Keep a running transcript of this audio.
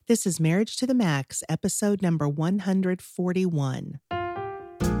This is Marriage to the Max, episode number 141.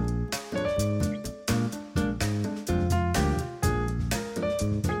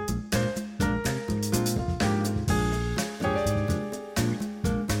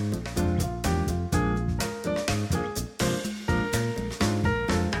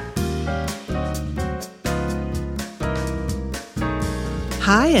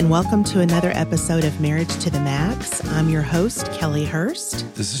 Hi, and welcome to another episode of Marriage to the Max. I'm your host, Kelly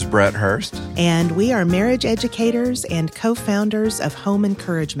Hurst. This is Brett Hurst. And we are marriage educators and co-founders of Home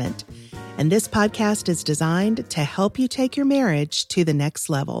Encouragement. And this podcast is designed to help you take your marriage to the next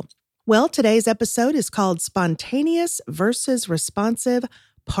level. Well, today's episode is called Spontaneous versus Responsive,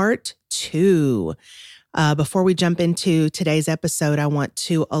 Part 2. Before we jump into today's episode, I want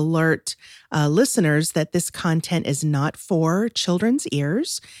to alert listeners that this content is not for children's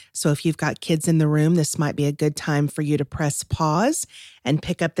ears. So if you've got kids in the room, this might be a good time for you to press pause and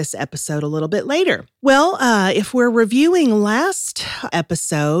pick up this episode a little bit later. Well, if we're reviewing last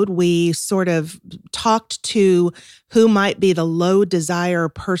episode, we sort of talked to who might be the low desire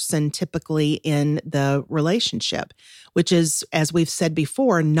person typically in the relationship, which is, as we've said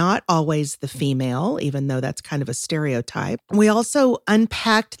before, not always the female, even though that's kind of a stereotype. We also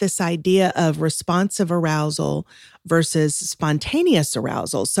unpacked this idea of responsive arousal versus spontaneous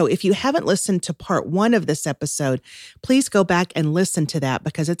arousal. So if you haven't listened to part 1 of this episode, please go back and listen to that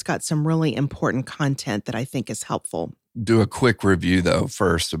because it's got some really important content that I think is helpful. Do a quick review, though,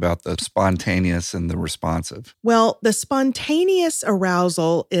 first about the spontaneous and the responsive. Well, the spontaneous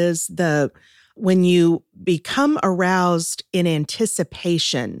arousal is when you become aroused in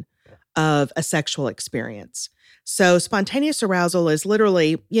anticipation of a sexual experience. So spontaneous arousal is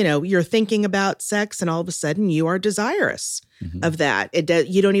literally, you're thinking about sex and all of a sudden you are desirous of that.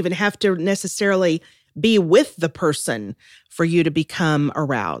 You don't even have to necessarily be with the person for you to become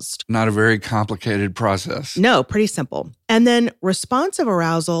aroused. Not a very complicated process. No, pretty simple. And then responsive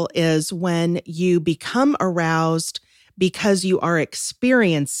arousal is when you become aroused because you are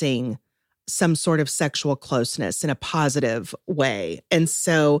experiencing some sort of sexual closeness in a positive way. And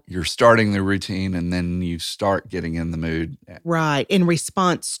so you're starting the routine and then you start getting in the mood. Right, in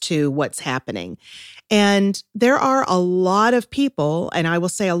response to what's happening. And there are a lot of people, and I will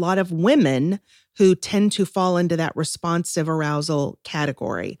say a lot of women, who tend to fall into that responsive arousal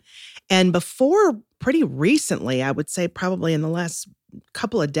category. And before pretty recently, I would say probably in the last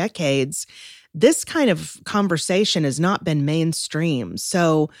couple of decades, this kind of conversation has not been mainstream.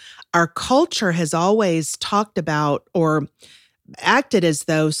 So our culture has always talked about or acted as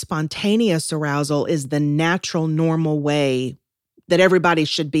though spontaneous arousal is the natural, normal way that everybody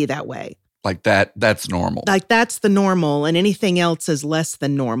should be that way. Like that's normal. Like that's the normal and anything else is less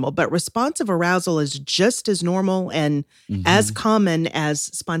than normal. But responsive arousal is just as normal and as common as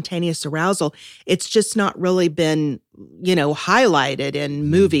spontaneous arousal. It's just not really been, highlighted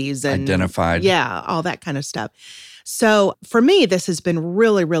in movies and identified. Yeah, all that kind of stuff. So for me, this has been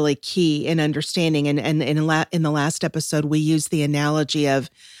really, really key in understanding. And in the last episode, we used the analogy of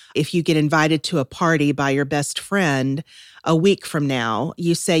if you get invited to a party by your best friend a week from now,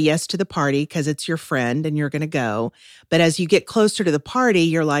 you say yes to the party because it's your friend and you're going to go. But as you get closer to the party,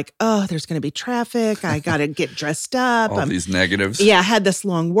 you're like, oh, there's going to be traffic. I got to get dressed up. All these negatives. Yeah, I had this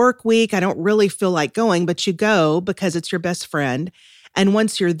long work week. I don't really feel like going, but you go because it's your best friend. And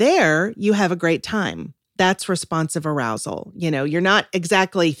once you're there, you have a great time. That's responsive arousal. You're not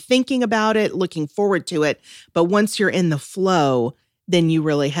exactly thinking about it, looking forward to it, but once you're in the flow, then you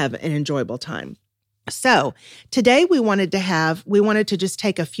really have an enjoyable time. So today we wanted to just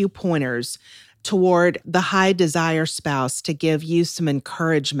take a few pointers toward the high desire spouse to give you some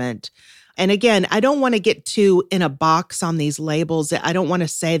encouragement. And again, I don't want to get too in a box on these labels. I don't want to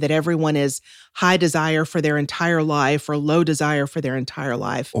say that everyone is high desire for their entire life or low desire for their entire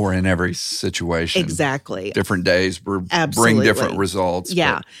life. Or in every situation. Exactly. Different days bring different results.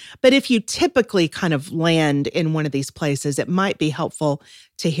 Yeah. But if you typically kind of land in one of these places, it might be helpful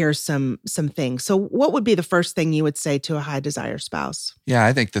to hear some things. So what would be the first thing you would say to a high desire spouse? Yeah,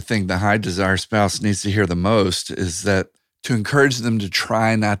 I think the thing the high desire spouse needs to hear the most is that to encourage them to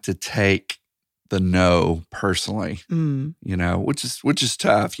try not to take the no personally, which is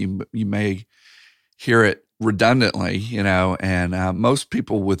tough. You may hear it redundantly, and most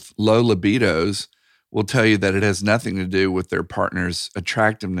people with low libidos will tell you that it has nothing to do with their partner's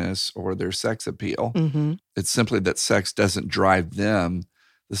attractiveness or their sex appeal. It's simply that sex doesn't drive them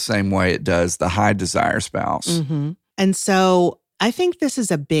the same way it does the high desire spouse. And so I think this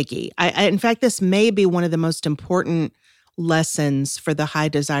is a biggie. In fact, this may be one of the most important lessons for the high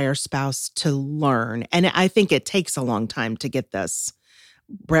desire spouse to learn. And I think it takes a long time to get this.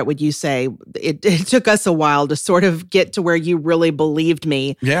 Brett, would you say it took us a while to sort of get to where you really believed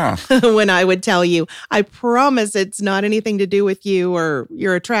me? Yeah. When I would tell you, I promise it's not anything to do with you or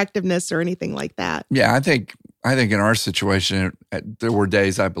your attractiveness or anything like that. Yeah, I think in our situation, there were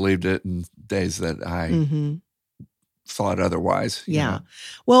days I believed it and days that I thought otherwise. Yeah.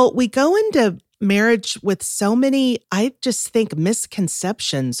 Well, we go into marriage with so many, I just think,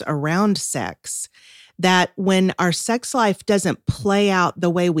 misconceptions around sex, that when our sex life doesn't play out the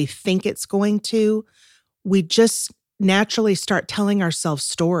way we think it's going to, we just naturally start telling ourselves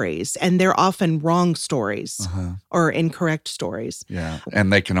stories, and they're often wrong stories or incorrect stories. Yeah.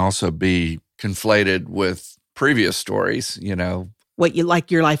 And they can also be conflated with previous stories, What you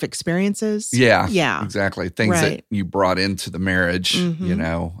like, your life experiences? Yeah. Yeah. Exactly. Things that you brought into the marriage,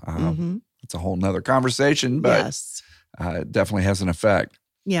 It's a whole nother conversation, but it definitely has an effect.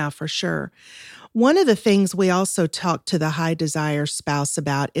 Yeah, for sure. One of the things we also talk to the high desire spouse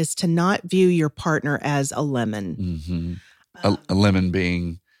about is to not view your partner as a lemon. A lemon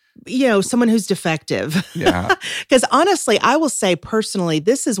being, someone who's defective. Yeah. Because honestly, I will say personally,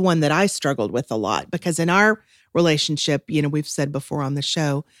 this is one that I struggled with a lot, because in our relationship, we've said before on the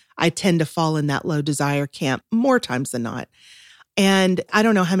show, I tend to fall in that low desire camp more times than not. And I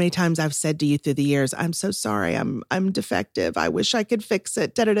don't know how many times I've said to you through the years, I'm so sorry, I'm defective. I wish I could fix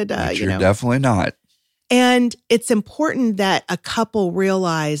it. But you're definitely not. And it's important that a couple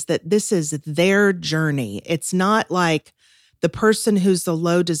realize that this is their journey. It's not like the person who's the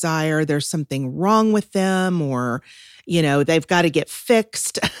low desire, there's something wrong with them, or, they've got to get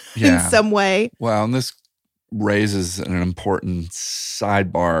fixed in some way. Well, and this raises an important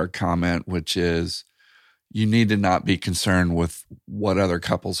sidebar comment, which is, you need to not be concerned with what other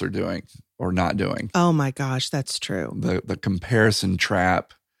couples are doing or not doing. Oh my gosh, that's true. The comparison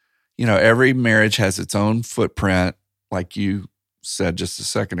trap. Every marriage has its own footprint, like you said just a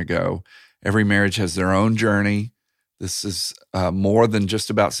second ago. Every marriage has their own journey. This is more than just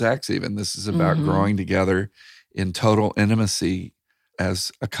about sex even. This is about growing together in total intimacy as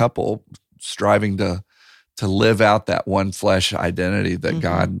a couple, striving to live out that one flesh identity that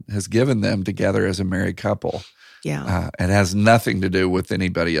God has given them together as a married couple. Yeah. It has nothing to do with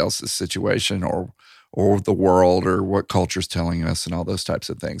anybody else's situation or the world or what culture's telling us and all those types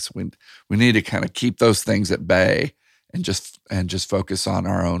of things. We need to kind of keep those things at bay and just focus on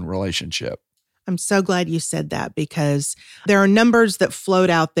our own relationship. I'm so glad you said that, because there are numbers that float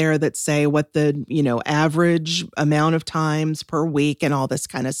out there that say what the, average amount of times per week and all this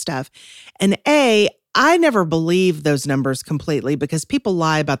kind of stuff. And I never believe those numbers completely, because people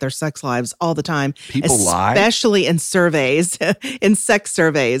lie about their sex lives all the time. People lie? Especially in surveys, in sex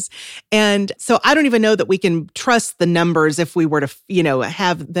surveys. And so I don't even know that we can trust the numbers if we were to,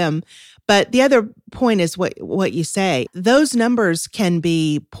 have them. But the other point is what you say. Those numbers can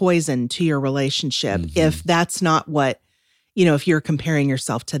be poison to your relationship if that's not what, if you're comparing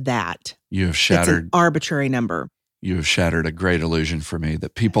yourself to that. You have shattered. It's an arbitrary number. You have shattered a great illusion for me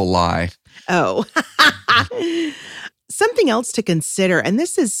that people lie. Oh. Something else to consider, and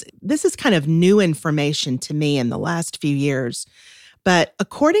this is kind of new information to me in the last few years, but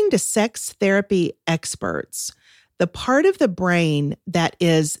according to sex therapy experts, the part of the brain that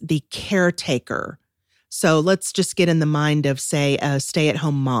is the caretaker, so let's just get in the mind of, say, a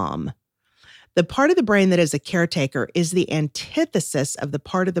stay-at-home mom. The part of the brain that is a caretaker is the antithesis of the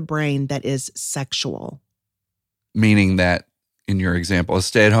part of the brain that is sexual. Meaning that, in your example, a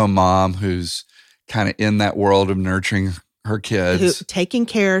stay-at-home mom who's kind of in that world of nurturing her kids. Taking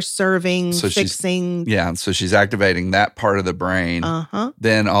care, serving, fixing. So she's activating that part of the brain.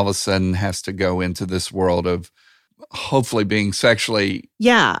 Then all of a sudden has to go into this world of hopefully being sexually.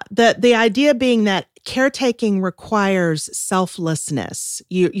 Yeah, the idea being that caretaking requires selflessness.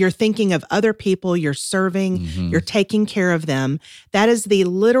 You're thinking of other people, you're serving, you're taking care of them. That is the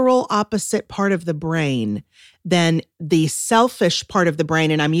literal opposite part of the brain than the selfish part of the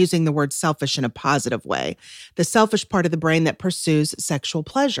brain, and I'm using the word selfish in a positive way, the selfish part of the brain that pursues sexual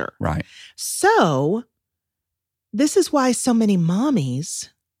pleasure. Right. So this is why so many mommies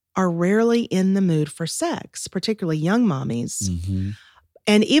are rarely in the mood for sex, particularly young mommies.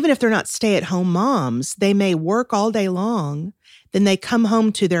 And even if they're not stay-at-home moms, they may work all day long. Then they come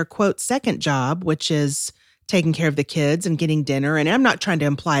home to their, quote, second job, which is taking care of the kids and getting dinner. And I'm not trying to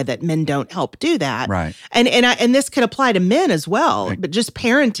imply that men don't help do that. Right. And this could apply to men as well, right. But just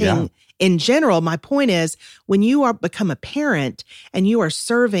parenting in general. My point is, when you become a parent and you are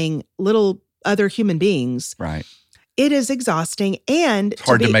serving little other human beings, right, it is exhausting. And it's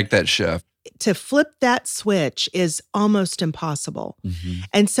hard to make that shift. to flip that switch is almost impossible. Mm-hmm.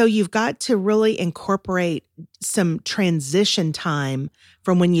 And so you've got to really incorporate some transition time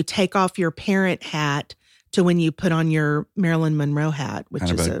from when you take off your parent hat to when you put on your Marilyn Monroe hat, which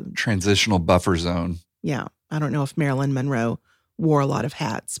kind is of a transitional buffer zone. Yeah. I don't know if Marilyn Monroe wore a lot of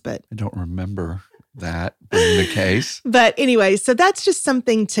hats, but I don't remember that being the case. But anyway, so that's just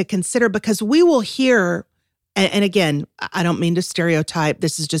something to consider because we will hear, and again, I don't mean to stereotype,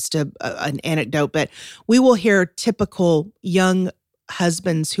 this is just an anecdote, but we will hear typical young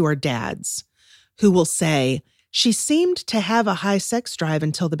husbands who are dads who will say, she seemed to have a high sex drive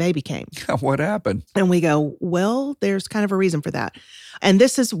until the baby came. What happened? And we go, well, there's kind of a reason for that. And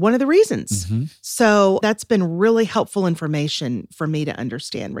this is one of the reasons. Mm-hmm. So that's been really helpful information for me to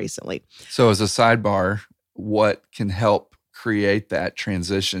understand recently. So as a sidebar, what can help create that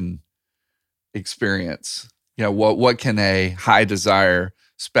transition experience? You know, what can a high desire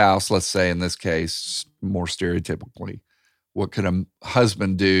spouse, let's say in this case, more stereotypically, what could a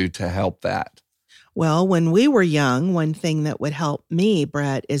husband do to help that? Well, when we were young, one thing that would help me,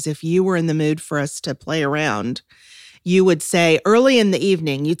 Brett, is if you were in the mood for us to play around, you would say early in the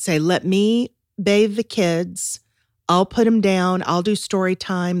evening, you'd say, let me bathe the kids. I'll put them down. I'll do story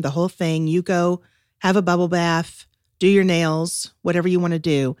time, the whole thing. You go have a bubble bath, do your nails, whatever you want to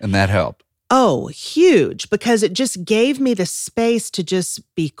do. And that helped. Oh, huge, because it just gave me the space to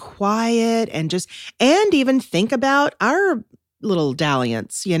just be quiet and even think about our little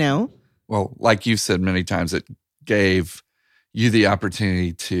dalliance, you know? Well, like you've said many times, it gave you the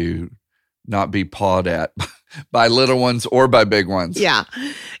opportunity to not be pawed at by little ones or by big ones. Yeah,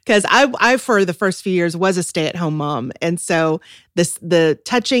 because I for the first few years was a stay-at-home mom. And so the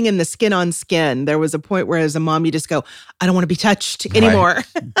touching and the skin on skin, there was a point where as a mom, you just go, I don't want to be touched anymore.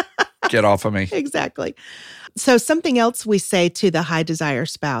 Right. Get off of me. Exactly. So something else we say to the high desire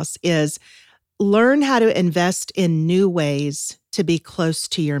spouse is learn how to invest in new ways to be close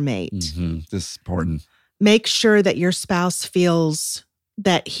to your mate. Mm-hmm. This is important. Make sure that your spouse feels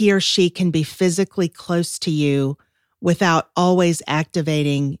that he or she can be physically close to you without always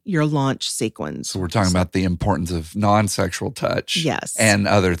activating your launch sequence. So we're talking about the importance of non-sexual touch. Yes. And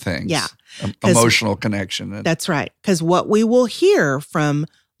other things. Yeah. Emotional connection. That's right. Because what we will hear from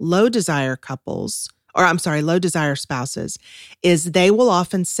low desire spouses is they will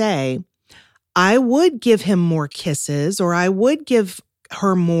often say, I would give him more kisses or I would give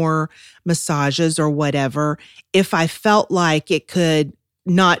her more massages or whatever if I felt like it could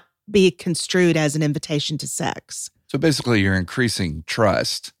not be construed as an invitation to sex. So basically you're increasing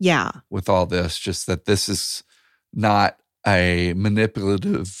trust. Yeah. With all this, just that this is not a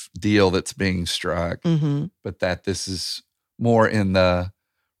manipulative deal that's being struck, mm-hmm. but that this is more in the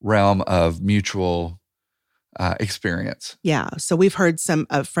realm of mutual experience. Yeah. So we've heard some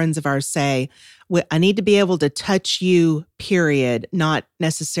friends of ours say, I need to be able to touch you, period, not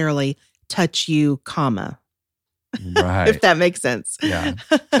necessarily touch you, comma. Right. If that makes sense. Yeah.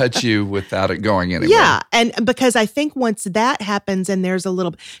 Touch you without it going anywhere. Yeah. And because I think once that happens and there's a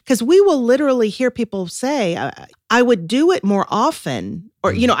little, because we will literally hear people say, I would do it more often,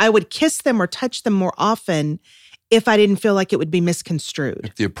 or, I would kiss them or touch them more often if I didn't feel like it would be misconstrued.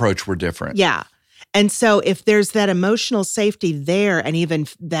 If the approach were different. Yeah. And so if there's that emotional safety there and even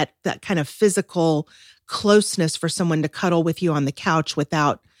that kind of physical closeness for someone to cuddle with you on the couch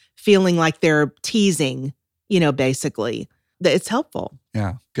without feeling like they're teasing, basically, it's helpful.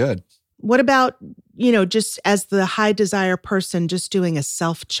 Yeah, good. What about, just as the high desire person, just doing a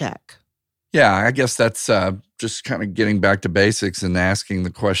self-check? Yeah, I guess that's just kind of getting back to basics and asking the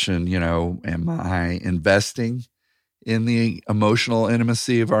question, am I investing in the emotional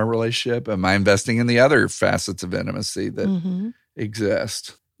intimacy of our relationship? Am I investing in the other facets of intimacy that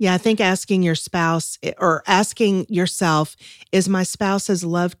exist? Yeah, I think asking your spouse or asking yourself, is my spouse's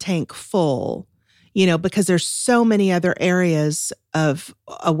love tank full? Because there's so many other areas of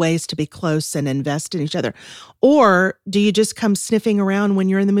ways to be close and invest in each other. Or do you just come sniffing around when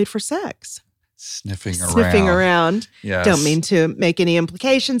you're in the mood for sex? Sniffing around. Yes. Don't mean to make any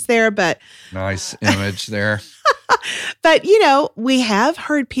implications there, but. Nice image there. But, we have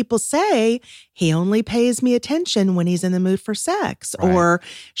heard people say, he only pays me attention when he's in the mood for sex, right. Or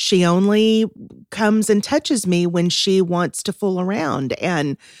she only comes and touches me when she wants to fool around.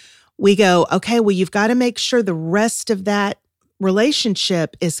 And we go, okay, well, you've got to make sure the rest of that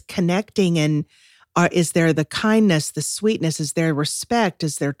relationship is connecting and is there the kindness, the sweetness, is there respect,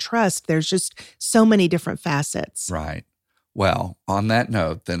 is there trust? There's just so many different facets. Right. Well, on that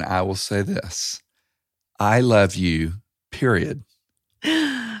note, then I will say this. I love you, period.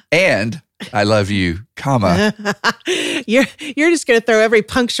 And I love you, comma. You're just going to throw every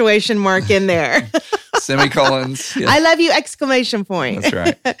punctuation mark in there. Semicolons. Yeah. I love you, exclamation point. That's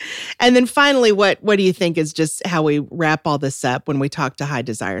right. And then finally, what do you think is just how we wrap all this up when we talk to high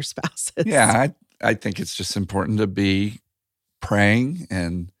desire spouses? Yeah, I think it's just important to be praying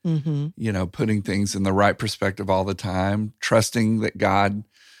and, putting things in the right perspective all the time, trusting that God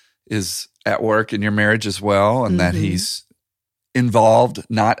is at work in your marriage as well, and that He's involved,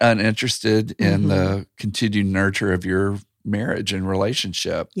 not uninterested in the continued nurture of your marriage and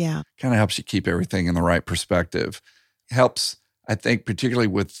relationship. Yeah. Kind of helps you keep everything in the right perspective. Helps, I think, particularly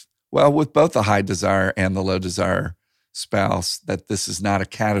with both the high desire and the low desire spouse, that this is not a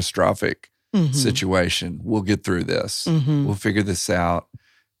catastrophic situation. We'll get through this. We'll figure this out.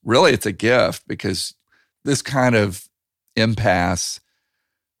 Really, it's a gift, because this kind of impasse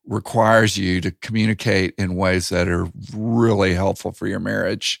requires you to communicate in ways that are really helpful for your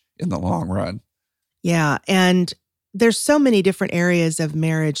marriage in the long run. Yeah. And there's so many different areas of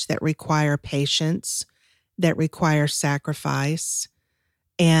marriage that require patience, that require sacrifice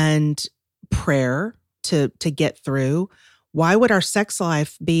and prayer to get through. Why would our sex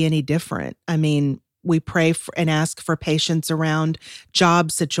life be any different? I mean, we pray and ask for patience around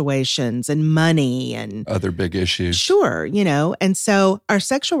job situations and money and other big issues. Sure, and so our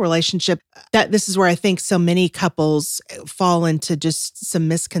sexual relationship, this is where I think so many couples fall into just some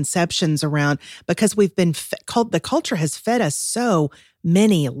misconceptions around, because we've been the culture has fed us so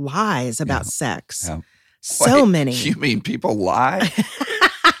many lies about sex. Yeah. So many. You mean people lie?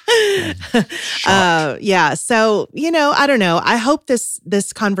 Yeah. So, I don't know. I hope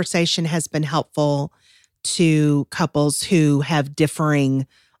this conversation has been helpful to couples who have differing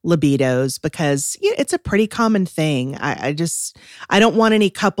libidos, because it's a pretty common thing. I don't want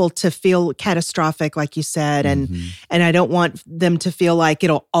any couple to feel catastrophic, like you said, and I don't want them to feel like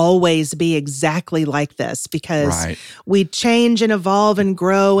it'll always be exactly like this, because we change and evolve and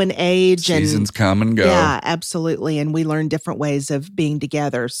grow and age. Seasons come and go. Yeah, absolutely. And we learn different ways of being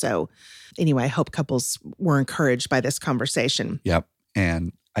together. So anyway, I hope couples were encouraged by this conversation. Yep.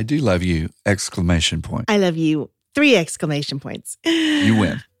 And I do love you, exclamation point. I love you, 3 exclamation points. You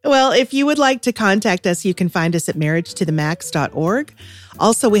win. Well, if you would like to contact us, you can find us at marriagetothemax.org.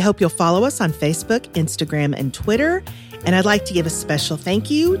 Also, we hope you'll follow us on Facebook, Instagram, and Twitter. And I'd like to give a special thank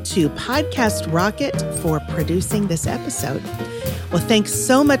you to Podcast Rocket for producing this episode. Well, thanks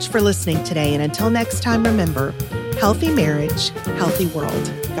so much for listening today. And until next time, remember, healthy marriage, healthy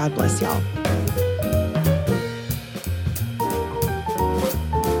world. God bless y'all.